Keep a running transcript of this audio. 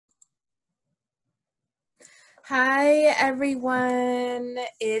Hi, everyone.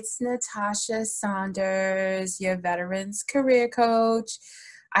 It's Natascha Saunders, your Veterans Career Coach.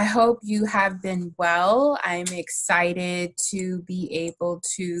 I hope you have been well. I'm excited to be able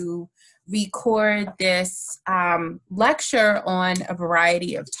to record this lecture on a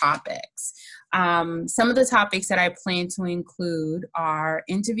variety of topics. Some of the topics that I plan to include are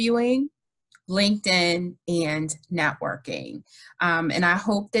interviewing, LinkedIn, and networking. And I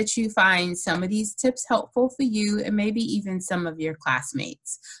hope that you find some of these tips helpful for you and maybe even some of your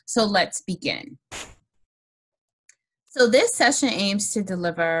classmates. So let's begin. So this session aims to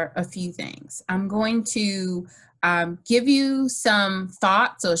deliver a few things. I'm going to give you some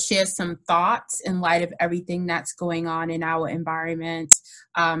thoughts or share some thoughts in light of everything that's going on in our environment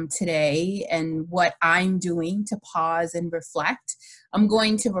today and what I'm doing to pause and reflect. I'm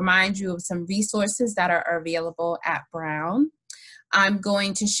going to remind you of some resources that are available at Brown. I'm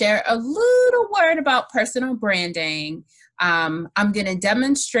going to share a little word about personal branding. I'm going to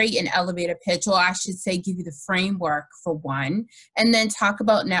demonstrate an elevator pitch, or I should say give you the framework for one, and then talk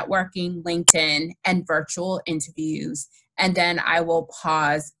about networking, LinkedIn, and virtual interviews. And then I will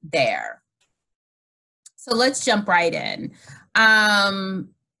pause there. So let's jump right in.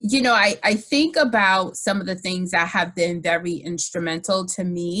 I think about some of the things that have been very instrumental to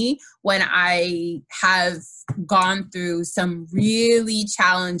me when I have gone through some really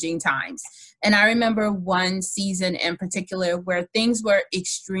challenging times. And I remember one season in particular where things were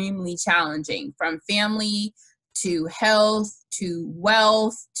extremely challenging, from family to health to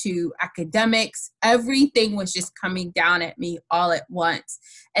wealth to academics. Everything was just coming down at me all at once.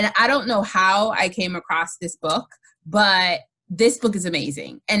 And I don't know how I came across this book, but this book is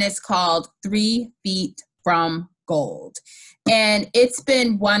amazing. And it's called 3 Feet from Gold. And it's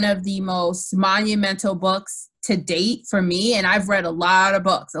been one of the most monumental books to date for me. And I've read a lot of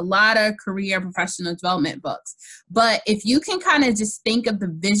books, a lot of career and professional development books. But if you can kind of just think of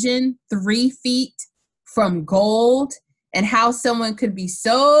the vision, 3 feet from gold, and how someone could be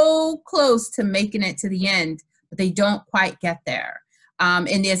so close to making it to the end, but they don't quite get there.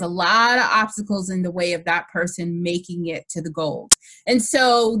 And there's a lot of obstacles in the way of that person making it to the gold. And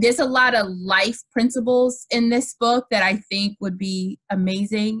so there's a lot of life principles in this book that I think would be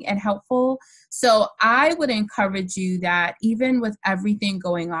amazing and helpful. So I would encourage you that even with everything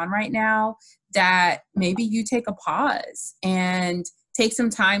going on right now, that maybe you take a pause and take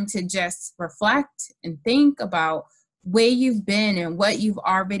some time to just reflect and think about where you've been and what you've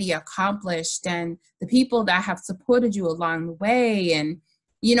already accomplished and the people that have supported you along the way. And,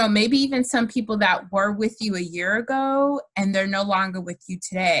 maybe even some people that were with you a year ago and they're no longer with you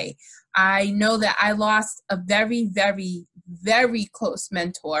today. I know that I lost a very, very, very close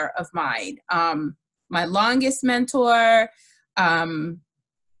mentor of mine. My longest mentor,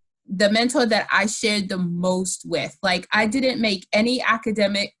 the mentor that I shared the most with. Like, I didn't make any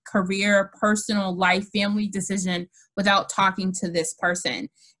academic, career, personal life, family decision without talking to this person.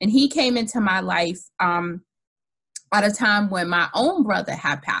 And he came into my life at a time when my own brother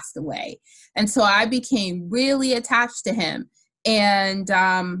had passed away. And so I became really attached to him. And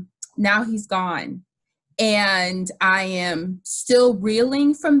now he's gone. And I am still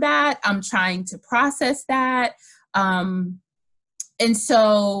reeling from that. I'm trying to process that. And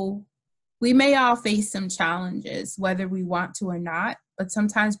so we may all face some challenges, whether we want to or not, but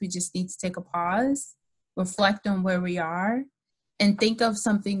sometimes we just need to take a pause, reflect on where we are, and think of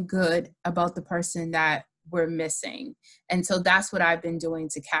something good about the person that we're missing. And so that's what I've been doing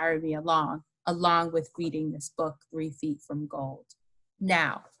to carry me along with reading this book, 3 Feet from Gold.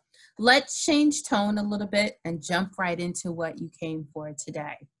 Now, let's change tone a little bit and jump right into what you came for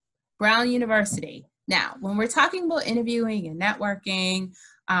today. Brown University. Now, when we're talking about interviewing and networking,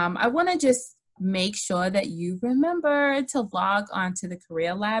 I want to just make sure that you remember to log onto the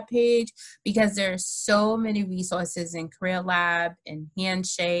Career Lab page, because there are so many resources in Career Lab and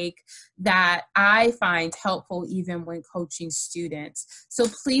Handshake that I find helpful even when coaching students. So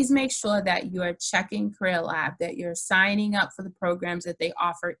please make sure that you are checking Career Lab, that you're signing up for the programs that they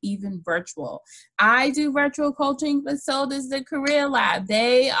offer, even virtual. I do virtual coaching, but so does the Career Lab.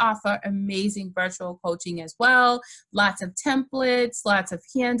 They offer amazing virtual coaching as well. Lots of templates, lots of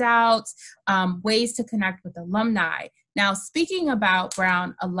handouts, ways to connect with alumni. Now, speaking about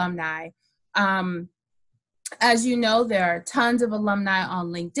Brown alumni, as you know, there are tons of alumni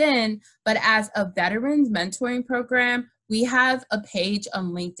on LinkedIn, but as a veterans mentoring program, We have a page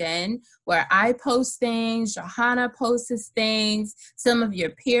on LinkedIn where I post things, Johanna posts things, some of your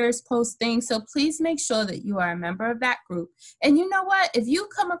peers post things. So please make sure that you are a member of that group. And you know what? If you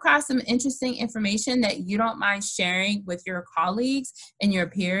come across some interesting information that you don't mind sharing with your colleagues and your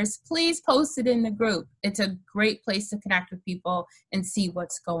peers, please post it in the group. It's a great place to connect with people and see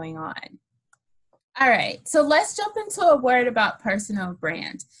what's going on. All right, so let's jump into a word about personal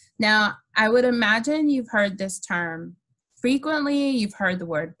brand. Now, I would imagine you've heard this term frequently. You've heard the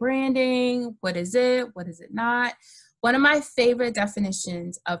word branding. What is it? What is it not? One of my favorite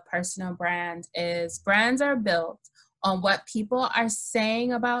definitions of personal brand is brands are built on what people are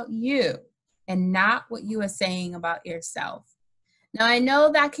saying about you and not what you are saying about yourself. Now, I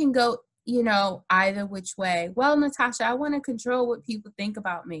know that can go, either which way. Well, Natascha, I want to control what people think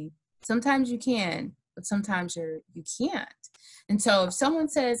about me. Sometimes you can, but sometimes you can't. And so if someone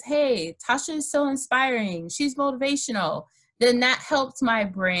says, hey, Tasha is so inspiring, she's motivational, then that helps my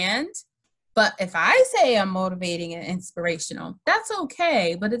brand. But if I say I'm motivating and inspirational, that's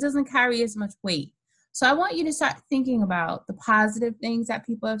okay, but it doesn't carry as much weight. So I want you to start thinking about the positive things that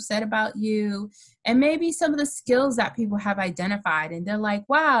people have said about you and maybe some of the skills that people have identified. And they're like,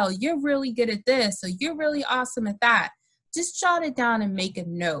 wow, you're really good at this, or you're really awesome at that. Just jot it down and make a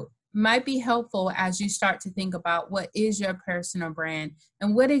note. Might be helpful as you start to think about what is your personal brand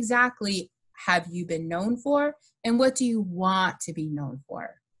and what exactly have you been known for and what do you want to be known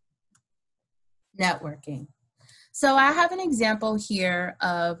for. Networking. So I have an example here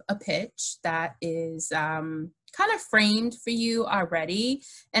of a pitch that is kind of framed for you already.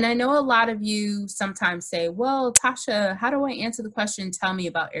 And I know a lot of you sometimes say, well, Tasha, how do I answer the question, tell me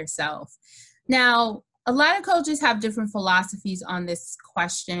about yourself? Now, a lot of coaches have different philosophies on this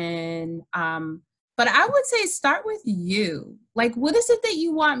question, but I would say start with you. Like, what is it that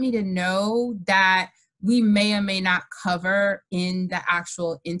you want me to know that we may or may not cover in the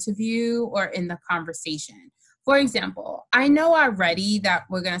actual interview or in the conversation? For example, I know already that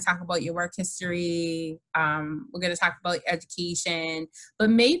we're going to talk about your work history, we're going to talk about education, but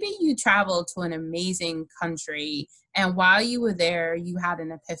maybe you traveled to an amazing country and while you were there, you had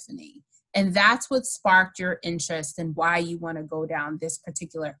an epiphany. And that's what sparked your interest and why you want to go down this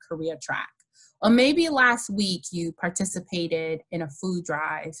particular career track. Or maybe last week you participated in a food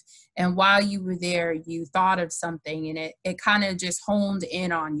drive and while you were there, you thought of something and it kind of just honed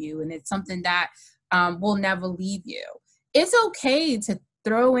in on you and it's something that will never leave you. It's okay to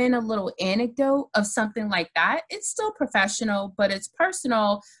throw in a little anecdote of something like that. It's still professional, but it's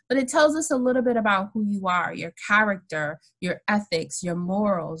personal, but it tells us a little bit about who you are, your character, your ethics, your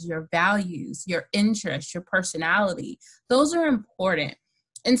morals, your values, your interests, your personality. Those are important.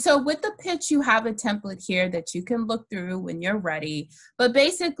 And so with the pitch, you have a template here that you can look through when you're ready. But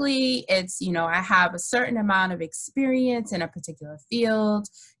basically, it's, I have a certain amount of experience in a particular field.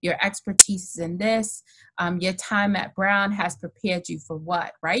 Your expertise is in this. Your time at Brown has prepared you for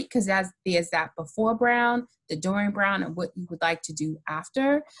what, right? Because there's that before Brown, the during Brown, and what you would like to do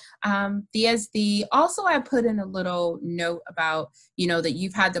after. Also I put in a little note about, that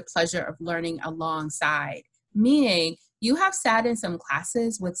you've had the pleasure of learning alongside, meaning you have sat in some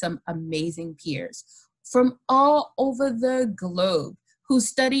classes with some amazing peers from all over the globe who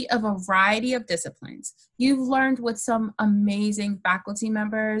study a variety of disciplines. You've learned with some amazing faculty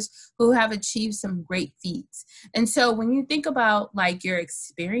members who have achieved some great feats. And so when you think about like your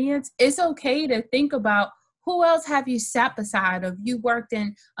experience, it's okay to think about who else have you sat beside of you worked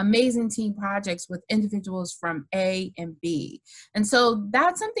in amazing team projects with individuals from A and B. And so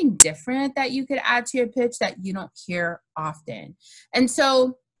that's something different that you could add to your pitch that you don't hear often. And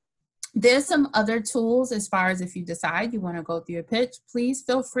so there's some other tools as far as if you decide you want to go through your pitch, please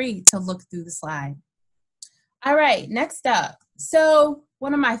feel free to look through the slide. All right, next up. So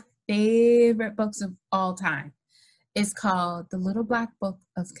one of my favorite books of all time is called The Little Black Book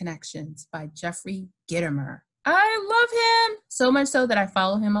of Connections by Jeffrey Gitomer. I love him so much so that I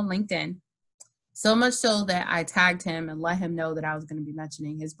follow him on LinkedIn. So much so that I tagged him and let him know that I was going to be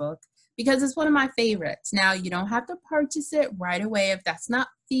mentioning his book because it's one of my favorites. Now, you don't have to purchase it right away if that's not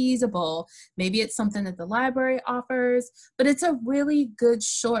feasible. Maybe it's something that the library offers, but it's a really good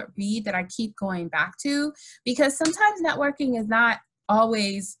short read that I keep going back to because sometimes networking is not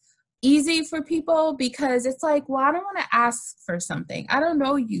always easy for people because it's like, well, I don't want to ask for something. I don't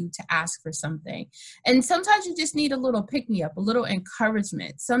know you to ask for something. And sometimes you just need a little pick-me-up, a little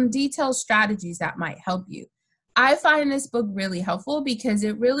encouragement, some detailed strategies that might help you. I find this book really helpful because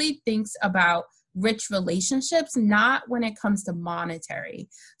it really thinks about rich relationships, not when it comes to monetary.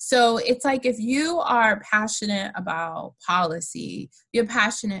 So it's like if you are passionate about policy, you're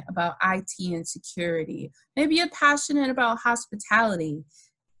passionate about IT and security, maybe you're passionate about hospitality.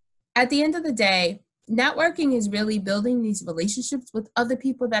 At the end of the day, networking is really building these relationships with other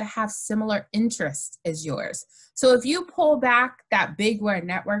people that have similar interests as yours. So if you pull back that big word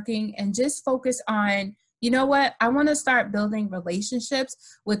networking and just focus on, you know what, I want to start building relationships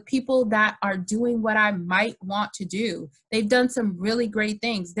with people that are doing what I might want to do. They've done some really great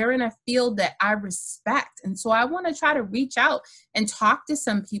things. They're in a field that I respect. And so I want to try to reach out and talk to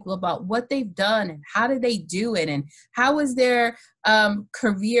some people about what they've done and how did they do it and how is their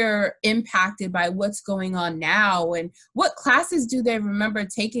career impacted by what's going on now, and what classes do they remember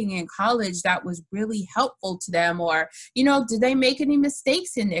taking in college that was really helpful to them, or, you know, did they make any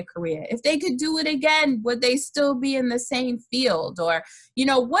mistakes in their career? If they could do it again, would they still be in the same field? Or, you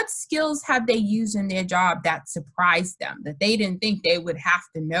know, what skills have they used in their job that surprised them, that they didn't think they would have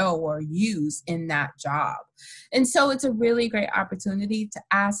to know or use in that job? And so it's a really great opportunity to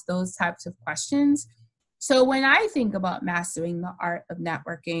ask those types of questions. So when I think about mastering the art of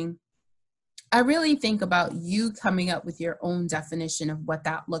networking, I really think about you coming up with your own definition of what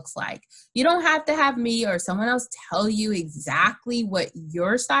that looks like. You don't have to have me or someone else tell you exactly what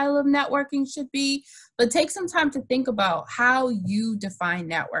your style of networking should be, but take some time to think about how you define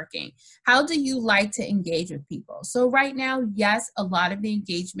networking. How do you like to engage with people? So right now, yes, a lot of the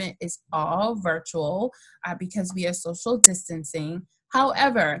engagement is all virtual because we are social distancing.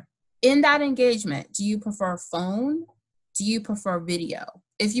 However, in that engagement, do you prefer phone? Do you prefer video?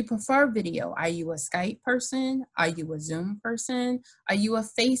 If you prefer video, are you a Skype person? Are you a Zoom person? Are you a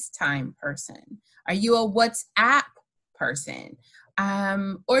FaceTime person? Are you a WhatsApp person?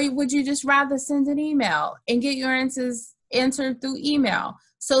 Or would you just rather send an email and get your answers answered through email?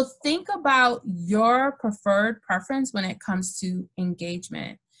 So think about your preferred preference when it comes to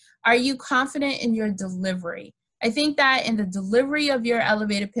engagement. Are you confident in your delivery? I think that in the delivery of your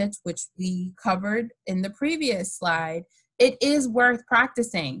elevator pitch, which we covered in the previous slide, it is worth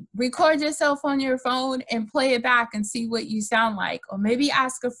practicing. Record yourself on your phone and play it back and see what you sound like, or maybe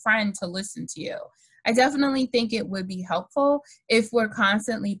ask a friend to listen to you. I definitely think it would be helpful if we're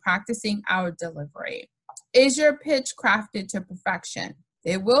constantly practicing our delivery. Is your pitch crafted to perfection?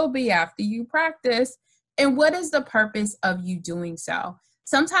 It will be after you practice. And what is the purpose of you doing so?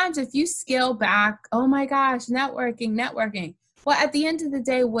 Sometimes if you scale back, oh my gosh, networking. Well, at the end of the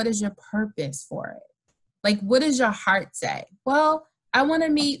day, what is your purpose for it? Like, what does your heart say? Well, I want to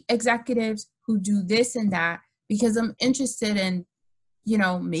meet executives who do this and that because I'm interested in, you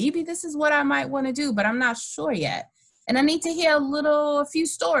know, maybe this is what I might want to do, but I'm not sure yet. And I need to hear a few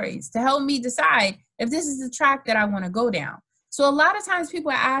stories to help me decide if this is the track that I want to go down. So a lot of times people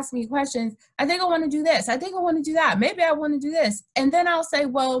ask me questions. I think I want to do this. I think I want to do that. Maybe I want to do this. And then I'll say,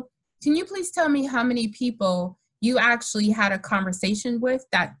 well, can you please tell me how many people you actually had a conversation with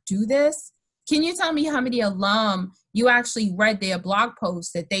that do this? Can you tell me how many alum you actually read their blog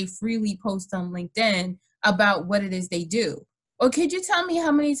posts that they freely post on LinkedIn about what it is they do? Or could you tell me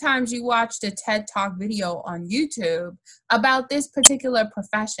how many times you watched a TED Talk video on YouTube about this particular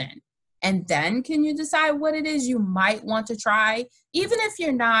profession? And then can you decide what it is you might want to try? Even if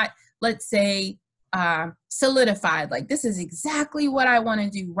you're not, let's say, solidified, like this is exactly what I want to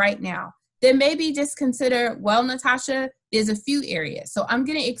do right now, then maybe just consider, well, Natascha, there's a few areas. So I'm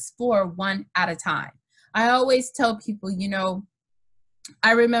going to explore one at a time. I always tell people, you know,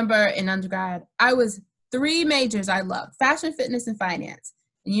 I remember in undergrad, I was 3 majors I loved: fashion, fitness, and finance.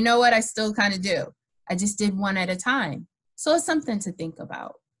 And you know what? I still kind of do. I just did one at a time. So it's something to think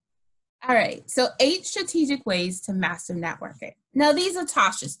about. All right, so 8 strategic ways to master networking. Now, these are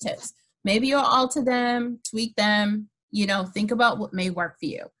Tascha's tips. Maybe you'll alter them, tweak them, you know, think about what may work for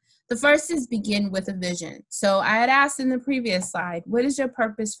you. The first is begin with a vision. So I had asked in the previous slide, what is your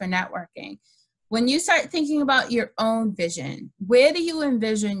purpose for networking? When you start thinking about your own vision, where do you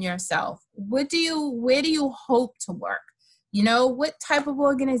envision yourself? Where do you hope to work? You know, what type of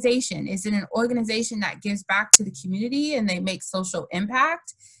organization? Is it an organization that gives back to the community and they make social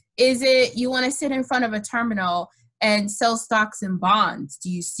impact? Is it you want to sit in front of a terminal and sell stocks and bonds? Do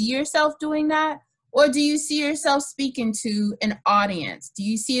you see yourself doing that? Or do you see yourself speaking to an audience? Do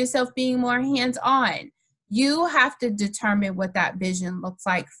you see yourself being more hands-on? You have to determine what that vision looks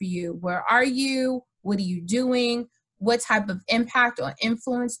like for you. Where are you? What are you doing? What type of impact or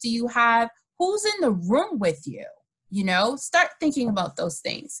influence do you have? Who's in the room with you? You know, start thinking about those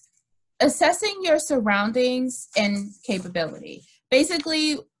things. Assessing your surroundings and capability.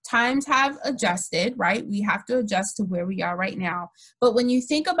 Basically, times have adjusted, right? We have to adjust to where we are right now. But when you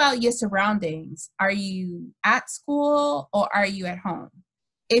think about your surroundings, are you at school or are you at home?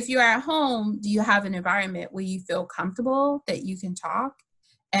 If you're at home, do you have an environment where you feel comfortable that you can talk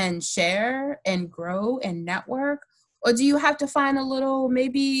and share and grow and network? Or do you have to find a little,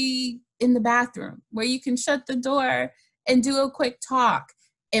 maybe in the bathroom, where you can shut the door and do a quick talk?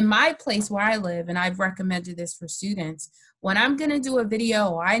 In my place where I live, and I've recommended this for students, when I'm going to do a video,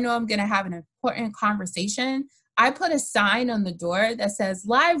 or I know I'm going to have an important conversation, I put a sign on the door that says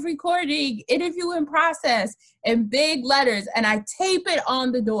live recording, interview in process, in big letters, and I tape it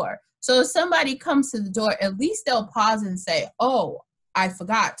on the door. So if somebody comes to the door, at least they'll pause and say, oh, I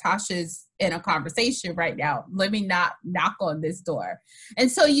forgot Tasha's in a conversation right now. Let me not knock on this door. And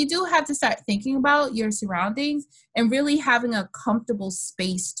so you do have to start thinking about your surroundings and really having a comfortable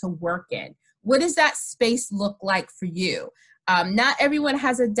space to work in. What does that space look like for you? Not everyone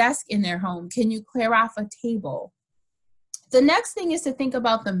has a desk in their home. Can you clear off a table? The next thing is to think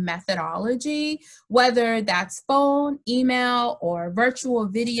about the methodology, whether that's phone, email, or virtual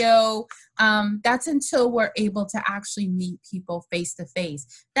video. That's until we're able to actually meet people face to face.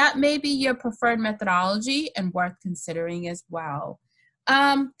 That may be your preferred methodology and worth considering as well.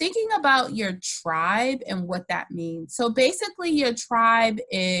 Thinking about your tribe and what that means. So basically your tribe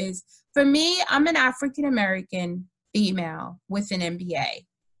is, for me, I'm an African-American female with an MBA.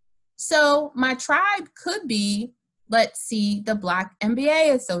 So my tribe could be, let's see, the Black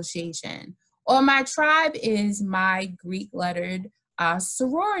MBA Association, or my tribe is my Greek lettered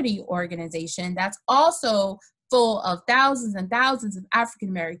sorority organization that's also full of thousands and thousands of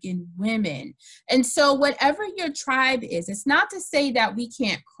African-American women. And so whatever your tribe is, it's not to say that we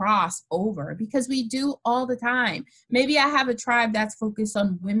can't cross over, because we do all the time. Maybe I have a tribe that's focused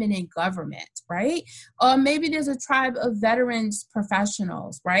on women in government, right? Or maybe there's a tribe of veterans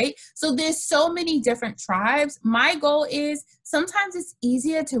professionals, right? So there's so many different tribes. My goal is sometimes it's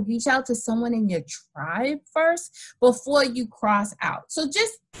easier to reach out to someone in your tribe first before you cross out. So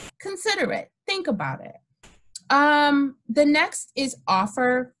just consider it, think about it. The next is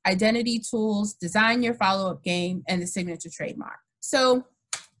offer, identity tools, design your follow-up game, and the signature trademark. So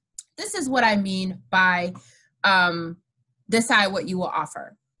this is what I mean by decide what you will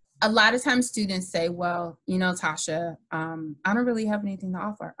offer. A lot of times students say, well, you know, Tasha, I don't really have anything to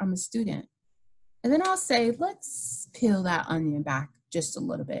offer. I'm a student. And then I'll say, let's peel that onion back just a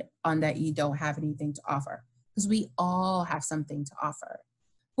little bit on that you don't have anything to offer, because we all have something to offer.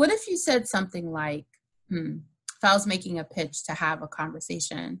 What if you said something like, if I was making a pitch to have a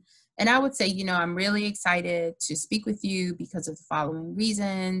conversation, and I would say, you know, I'm really excited to speak with you because of the following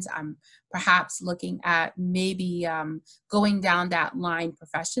reasons. I'm perhaps looking at maybe going down that line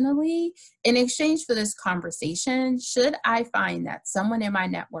professionally. In exchange for this conversation, should I find that someone in my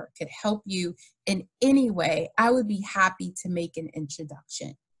network could help you in any way, I would be happy to make an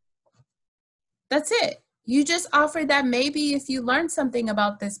introduction. That's it. You just offer that maybe if you learn something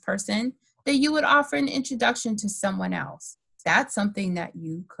about this person, that you would offer an introduction to someone else. That's something that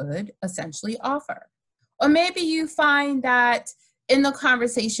you could essentially offer. Or maybe you find that in the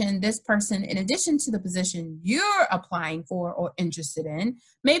conversation, this person, in addition to the position you're applying for or interested in,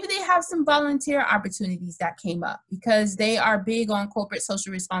 maybe they have some volunteer opportunities that came up because they are big on corporate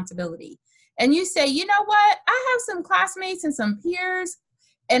social responsibility. And you say, you know what, I have some classmates and some peers,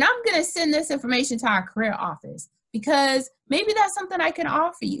 and I'm gonna send this information to our career office, because maybe that's something I can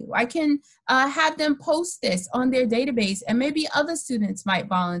offer you. I can have them post this on their database, and maybe other students might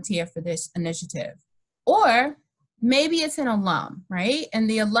volunteer for this initiative. Or maybe it's an alum, right? And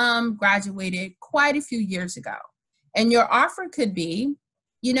the alum graduated quite a few years ago. And your offer could be,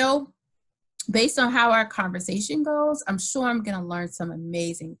 you know, based on how our conversation goes, I'm sure I'm gonna learn some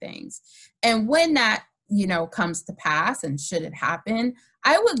amazing things. And when that, you know, comes to pass, and should it happen,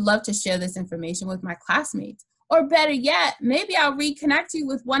 I would love to share this information with my classmates. Or better yet, maybe I'll reconnect you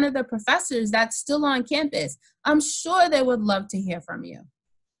with one of the professors that's still on campus. I'm sure they would love to hear from you.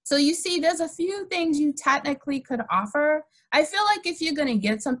 So you see, there's a few things you technically could offer. I feel like if you're gonna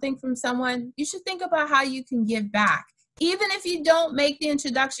get something from someone, you should think about how you can give back. Even if you don't make the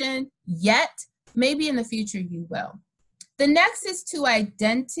introduction yet, maybe in the future you will. The next is to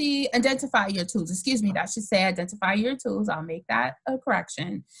identify your tools. Excuse me, that should say identify your tools. I'll make that a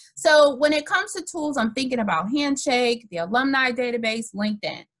correction. So when it comes to tools, I'm thinking about Handshake, the alumni database,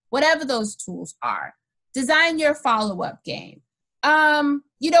 LinkedIn, whatever those tools are. Design your follow-up game.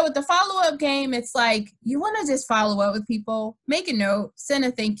 You know, with the follow-up game, it's like you want to just follow up with people, make a note, send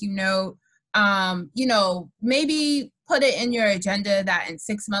a thank you note, you know, maybe put it in your agenda that in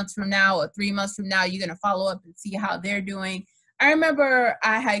 6 months from now or 3 months from now, you're going to follow up and see how they're doing. I remember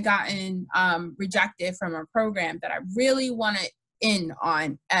I had gotten rejected from a program that I really wanted in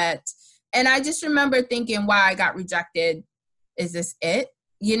on and I just remember thinking, wow, I got rejected. Is this it?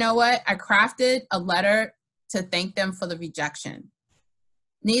 You know what? I crafted a letter to thank them for the rejection.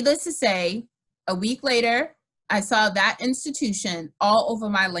 Needless to say, a week later, I saw that institution all over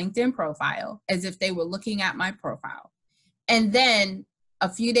my LinkedIn profile as if they were looking at my profile. And then a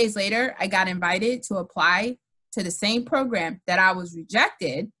few days later, I got invited to apply to the same program that I was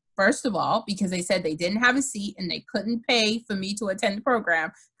rejected, first of all, because they said they didn't have a seat and they couldn't pay for me to attend the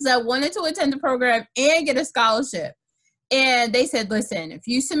program because I wanted to attend the program and get a scholarship. And they said, listen, if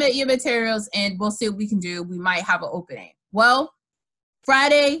you submit your materials and we'll see what we can do, we might have an opening. Well,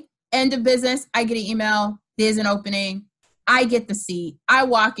 Friday, end of business, I get an email, there's an opening, I get the seat, I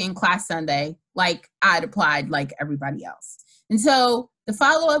walk in class Sunday like I'd applied like everybody else. And so the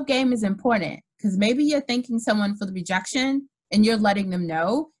follow-up game is important because maybe you're thanking someone for the rejection and you're letting them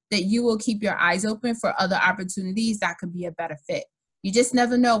know that you will keep your eyes open for other opportunities that could be a better fit. You just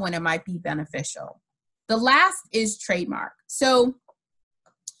never know when it might be beneficial. The last is trademark. So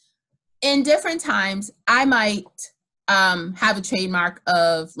in different times, I might have a trademark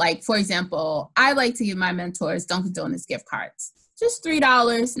of, like, for example, I like to give my mentors Dunkin' Donuts gift cards. Just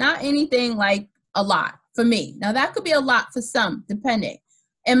 $3, not anything like a lot for me. Now that could be a lot for some, depending.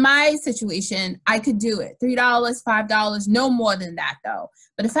 In my situation, I could do it. $3, $5, no more than that though.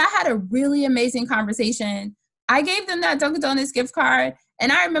 But if I had a really amazing conversation, I gave them that Dunkin' Donuts gift card.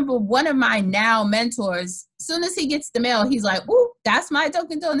 And I remember one of my now mentors, as soon as he gets the mail, he's like, ooh, that's my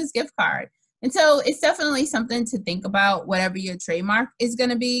Dunkin' Donuts gift card. And so it's definitely something to think about, whatever your trademark is going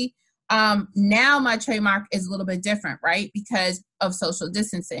to be. Now my trademark is a little bit different, right? Because of social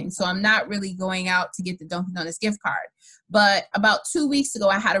distancing. So I'm not really going out to get the Dunkin' Donuts gift card. But about 2 weeks ago,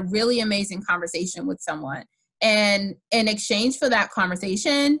 I had a really amazing conversation with someone. And in exchange for that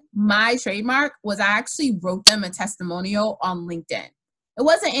conversation, my trademark was I actually wrote them a testimonial on LinkedIn. It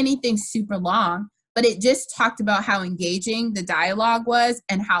wasn't anything super long, but it just talked about how engaging the dialogue was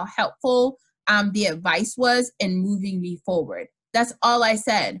and how helpful the advice was in moving me forward. That's all I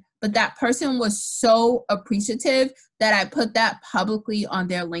said. But that person was so appreciative that I put that publicly on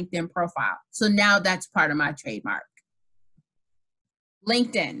their LinkedIn profile. So now that's part of my trademark.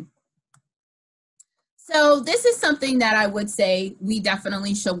 LinkedIn. So this is something that I would say we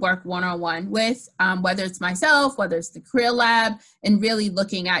definitely should work one-on-one with, whether it's myself, whether it's the Career Lab, and really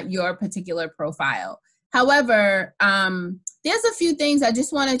looking at your particular profile. However, there's a few things I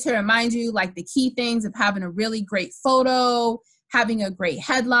just wanted to remind you, like the key things of having a really great photo, having a great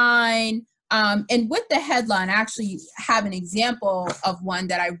headline. And with the headline, I actually have an example of one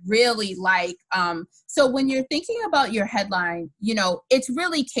that I really like. So when you're thinking about your headline, you know, it's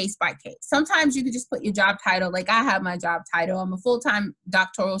really case by case. Sometimes you could just put your job title, like I have my job title. I'm a full-time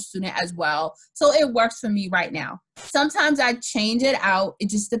doctoral student as well. So it works for me right now. Sometimes I change it out. It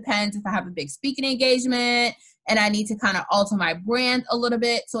just depends if I have a big speaking engagement and I need to kind of alter my brand a little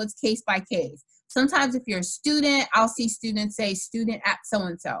bit. So it's case by case. Sometimes if you're a student, I'll see students say student at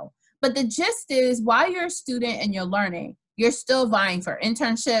so-and-so. But the gist is, while you're a student and you're learning, you're still vying for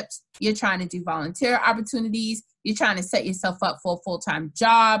internships. You're trying to do volunteer opportunities. You're trying to set yourself up for a full-time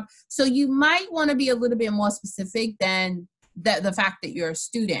job. So you might want to be a little bit more specific than the fact that you're a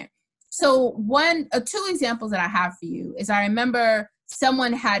student. So two examples that I have for you is I remember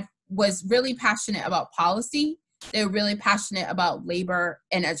someone was really passionate about policy. They were really passionate about labor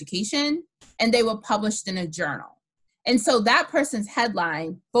and education, and they were published in a journal. And so that person's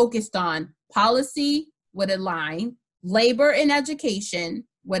headline focused on policy with a line, labor and education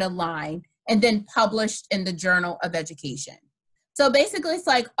with a line, and then published in the Journal of Education. So basically it's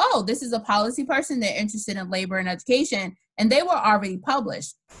like, oh, this is a policy person. They're interested in labor and education, and they were already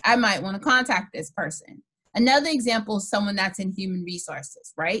published. I might want to contact this person. Another example is someone that's in human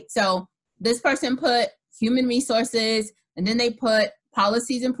resources, right? So this person put human resources, and then they put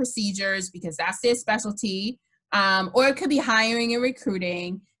policies and procedures because that's their specialty. Or it could be hiring and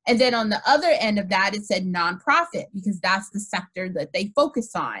recruiting. And then on the other end of that, it said nonprofit because that's the sector that they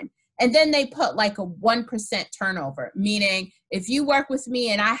focus on. And then they put like a 1% turnover, meaning if you work with me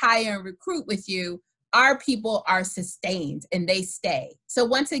and I hire and recruit with you, our people are sustained and they stay. So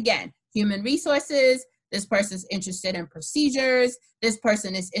once again, human resources, this person's interested in procedures, this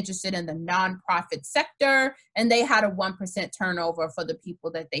person is interested in the nonprofit sector, and they had a 1% turnover for the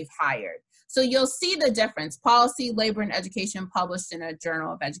people that they've hired. So you'll see the difference: policy, labor, and education published in a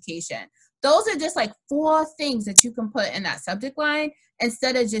Journal of Education. Those are just like 4 things that you can put in that subject line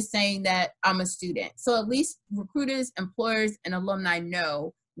instead of just saying that I'm a student. So at least recruiters, employers, and alumni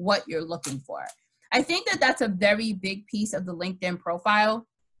know what you're looking for. I think that that's a very big piece of the LinkedIn profile.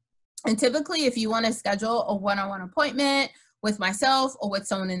 And typically, if you want to schedule a one-on-one appointment with myself or with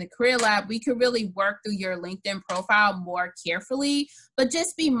someone in the Career Lab, we could really work through your LinkedIn profile more carefully, but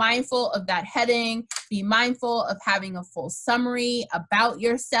just be mindful of that heading, be mindful of having a full summary about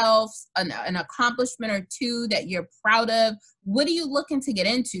yourself, an accomplishment or two that you're proud of. What are you looking to get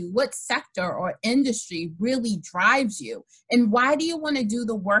into? What sector or industry really drives you? And why do you want to do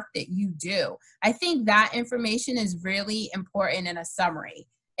the work that you do? I think that information is really important in a summary.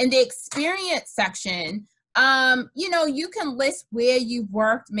 In the experience section, you can list where you've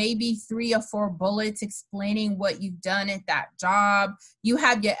worked, maybe 3 or 4 bullets explaining what you've done at that job. You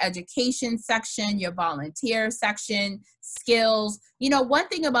have your education section, your volunteer section, skills. One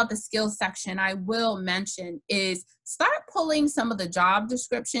thing about the skills section I will mention is start pulling some of the job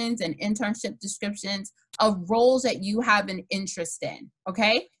descriptions and internship descriptions of roles that you have an interest in,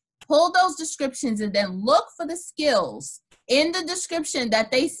 okay? Pull those descriptions and then look for the skills in the description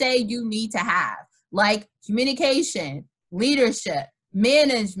that they say you need to have, like communication, leadership,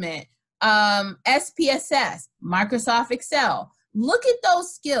 management, SPSS, Microsoft Excel. Look at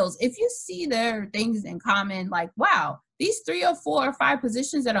those skills. If you see there are things in common, like, wow, these 3 or 4 or 5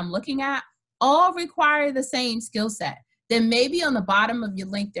 positions that I'm looking at all require the same skill set, then maybe on the bottom of your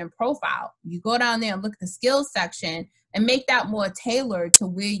LinkedIn profile, you go down there and look at the skills section and make that more tailored to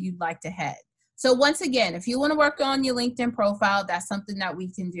where you'd like to head. So once again, if you want to work on your LinkedIn profile, that's something that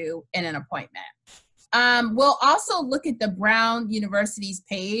we can do in an appointment. We'll also look at the Brown University's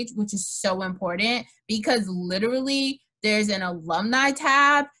page, which is so important because literally there's an alumni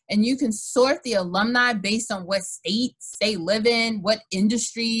tab and you can sort the alumni based on what states they live in, what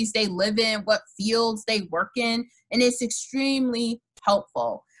industries they live in, what fields they work in, and it's extremely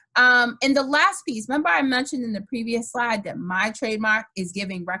helpful. And the last piece, remember I mentioned in the previous slide that my trademark is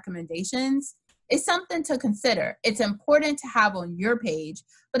giving recommendations. It's something to consider. It's important to have on your page,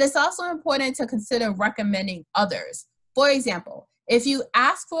 but it's also important to consider recommending others. For example, if you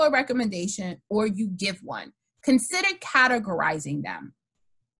ask for a recommendation or you give one, consider categorizing them.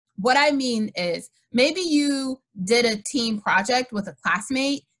 What I mean is maybe you did a team project with a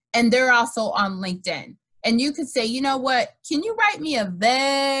classmate and they're also on LinkedIn. And you could say, you know what, can you write me a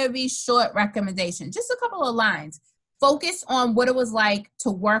very short recommendation? Just a couple of lines. Focus on what it was like to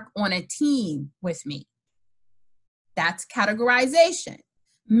work on a team with me. That's categorization.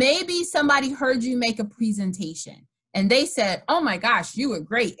 Maybe somebody heard you make a presentation and they said, oh my gosh, you were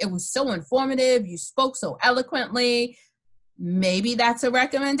great. It was so informative. You spoke so eloquently. Maybe that's a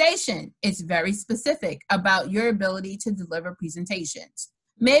recommendation. It's very specific about your ability to deliver presentations.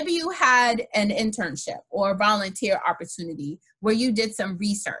 Maybe you had an internship or volunteer opportunity where you did some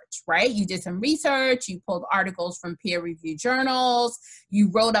research, right? You did some research, you pulled articles from peer-reviewed journals,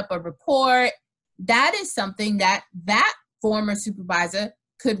 you wrote up a report. That is something that former supervisor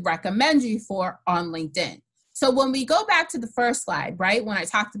could recommend you for on LinkedIn. So when we go back to the first slide, right, when I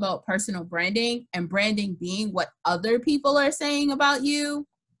talked about personal branding and branding being what other people are saying about you,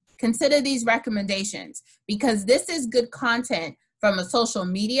 consider these recommendations because this is good content from a social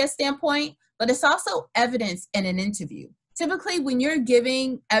media standpoint, but it's also evidence in an interview. Typically, when you're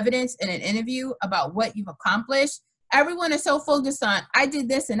giving evidence in an interview about what you've accomplished, everyone is so focused on, I did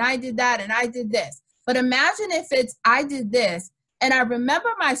this and I did that and I did this. But imagine if it's, I did this and I remember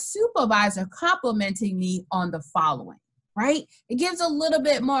my supervisor complimenting me on the following, right? It gives a little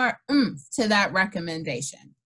bit more oomph to that recommendation.